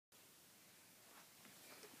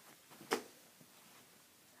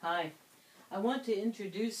Hi, I want to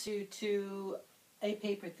introduce you to a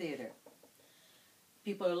paper theater.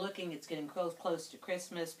 People are looking, it's getting close to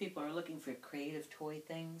Christmas, people are looking for creative toy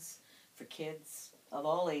things for kids of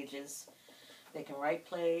all ages. They can write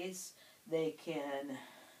plays, they can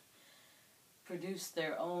produce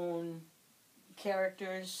their own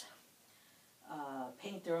characters,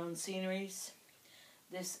 paint their own sceneries.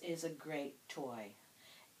 This is a great toy.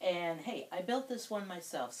 And hey, I built this one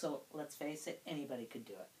myself, so let's face it, anybody could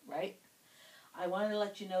do it, right? I wanted to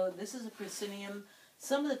let you know this is a proscenium.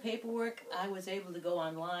 Some of the paperwork I was able to go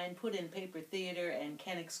online, put in Paper Theater, and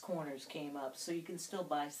Kennick's Corners came up, so you can still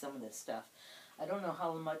buy some of this stuff. I don't know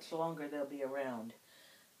how much longer they'll be around,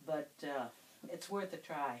 but it's worth a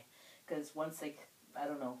try, because once they, I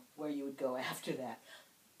don't know where you would go after that.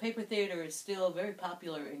 Paper Theater is still very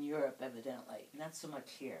popular in Europe, evidently, not so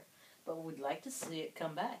much here. But we'd like to see it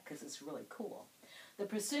come back because it's really cool. The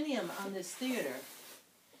proscenium on this theater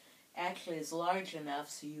actually is large enough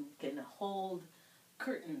so you can hold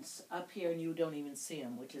curtains up here and you don't even see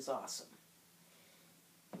them, which is awesome.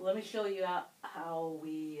 Let me show you how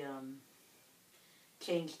we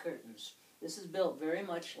change curtains. This is built very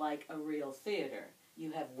much like a real theater. You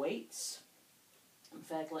have weights. In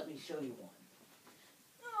fact, let me show you one.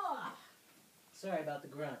 Sorry about the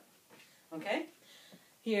grunt. Okay?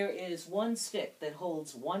 Here is one stick that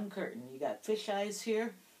holds one curtain. You got fish eyes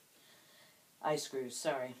here. Eye screws,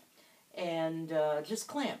 sorry. And just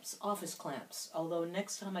clamps, office clamps. Although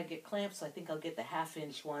next time I get clamps, I think I'll get the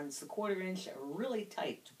 1/2-inch ones. The 1/4-inch are really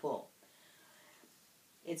tight to pull.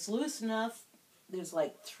 It's loose enough. There's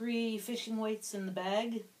like 3 fishing weights in the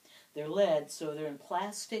bag. They're lead, so they're in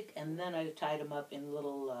plastic, and then I tied them up in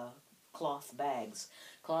little cloth bags.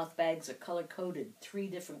 Cloth bags are color-coded, 3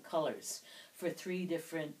 different colors for 3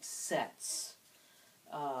 different sets.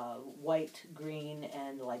 White, green,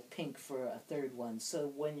 and like pink for a 3rd one. So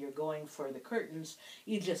when you're going for the curtains,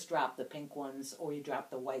 you just drop the pink ones or you drop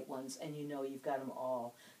the white ones, and you know you've got them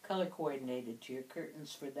all color coordinated to your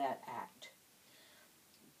curtains for that act.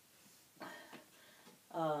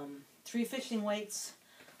 3 fishing weights,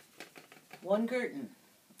 1 curtain,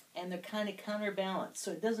 and they're kind of counterbalanced,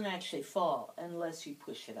 so it doesn't actually fall unless you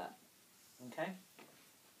push it up. Okay?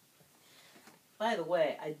 By the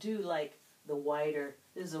way, I do like the wider,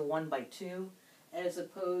 this is a 1x2, as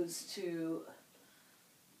opposed to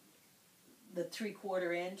the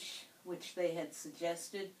 3/4 inch, which they had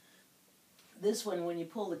suggested. This one, when you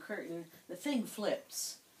pull the curtain, the thing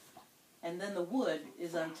flips, and then the wood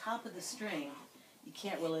is on top of the string. You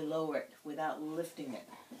can't really lower it without lifting it,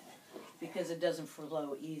 because it doesn't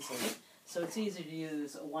flow easily. So it's easier to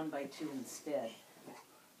use a 1x2 instead.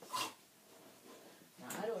 Now,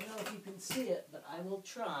 I don't know if you can see it, but I will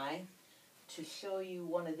try to show you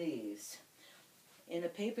one of these. In a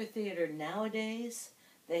paper theater nowadays,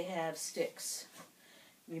 they have sticks.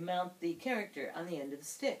 You mount the character on the end of the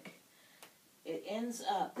stick. It ends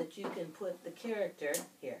up that you can put the character,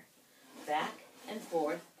 here, back and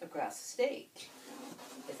forth across the stage.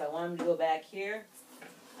 If I want him to go back here,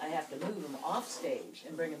 I have to move him off stage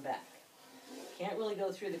and bring him back. Can't really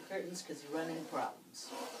go through the curtains because you run into problems.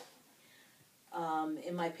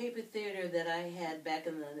 In my paper theater that I had back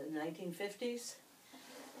in the 1950s,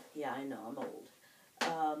 yeah, I know, I'm old,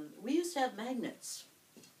 we used to have magnets.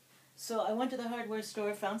 So I went to the hardware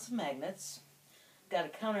store, found some magnets, got a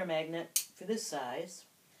counter magnet for this size,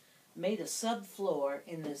 made a subfloor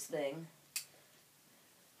in this thing.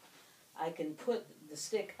 I can put the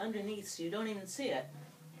stick underneath so you don't even see it.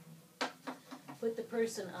 Put the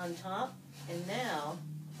person on top, and now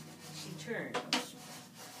she turns.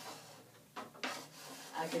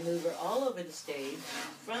 I can move her all over the stage,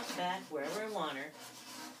 front, back, wherever I want her,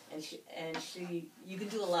 and you can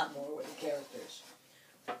do a lot more with the characters.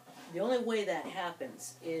 The only way that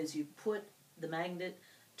happens is you put the magnet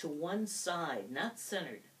to one side, not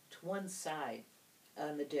centered, to one side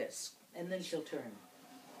on the disc, and then she'll turn.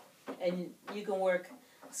 And you can work,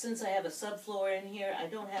 since I have a subfloor in here, I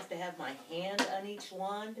don't have to have my hand on each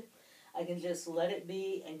wand. I can just let it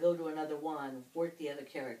be and go to another wand, work the other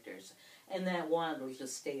characters. And that wand will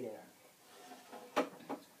just stay there. I'm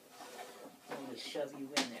going to shove you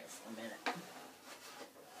in there for a minute.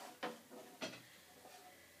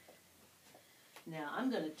 Now, I'm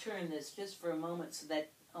going to turn this just for a moment so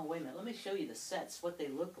that, oh wait a minute, let me show you the sets, what they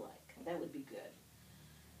look like. That would be good.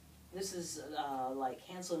 This is like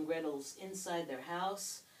Hansel and Gretel's inside their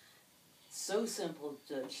house. So simple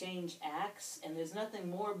to change acts, and there's nothing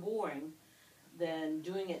more boring than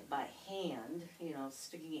doing it by hand, you know,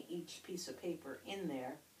 sticking each piece of paper in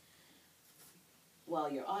there while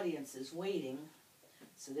your audience is waiting.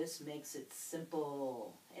 So this makes it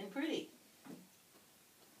simple and pretty.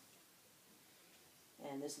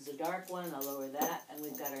 And this is a dark one. I'll lower that, and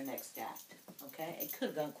we've got our next act. Okay? It could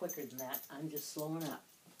have gone quicker than that. I'm just slowing up.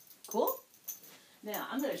 Cool? Now,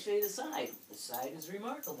 I'm going to show you the side. The side is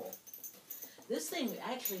remarkable. This thing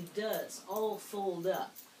actually does all fold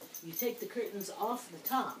up. You take the curtains off the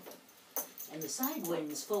top, and the side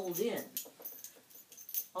wings fold in.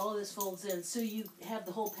 All this folds in, so you have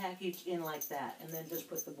the whole package in like that, and then just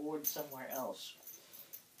put the board somewhere else.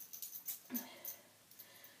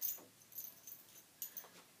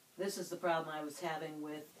 This is the problem I was having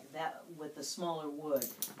with the smaller wood.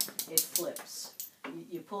 It flips.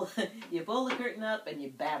 You pull the curtain up and you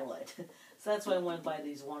battle it. So that's why I want to buy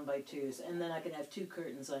these 1x2s, and then I can have 2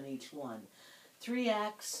 curtains on each one. 3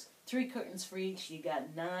 acts, 3 curtains for each. You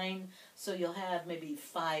got 9, so you'll have maybe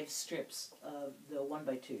 5 strips of the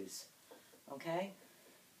 1x2s. Okay?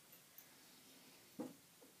 It's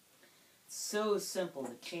so simple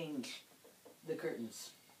to change the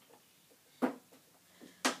curtains.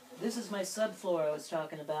 This is my subfloor I was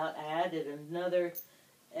talking about. I added another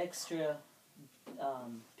extra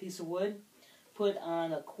piece of wood, put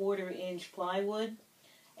on a 1/4-inch plywood,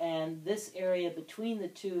 and this area between the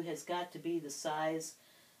two has got to be the size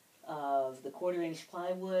of the 1/4-inch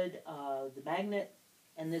plywood, the magnet,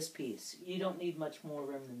 and this piece. You don't need much more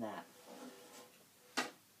room than that.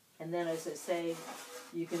 And then, as I say,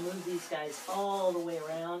 you can move these guys all the way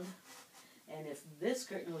around, and if this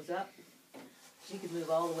curtain was up, you could move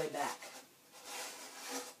all the way back.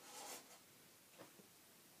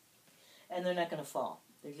 And they're not going to fall.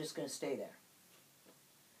 They're just going to stay there.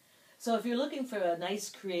 So if you're looking for a nice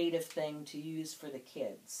creative thing to use for the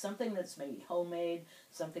kids, something that's maybe homemade,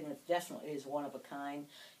 something that definitely is one of a kind,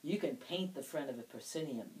 you can paint the front of a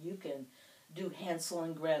proscenium. You can do Hansel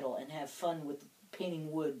and Gretel and have fun with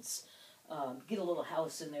painting woods. Get a little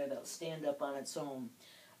house in there that'll stand up on its own.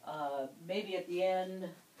 Maybe at the end,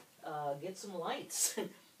 get some lights.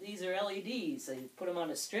 These are LEDs. So you put them on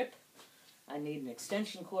a strip. I need an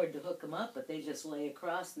extension cord to hook them up, but they just lay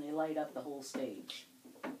across and they light up the whole stage.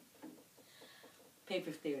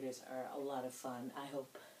 Paper theaters are a lot of fun. I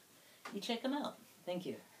hope you check them out. Thank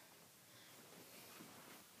you.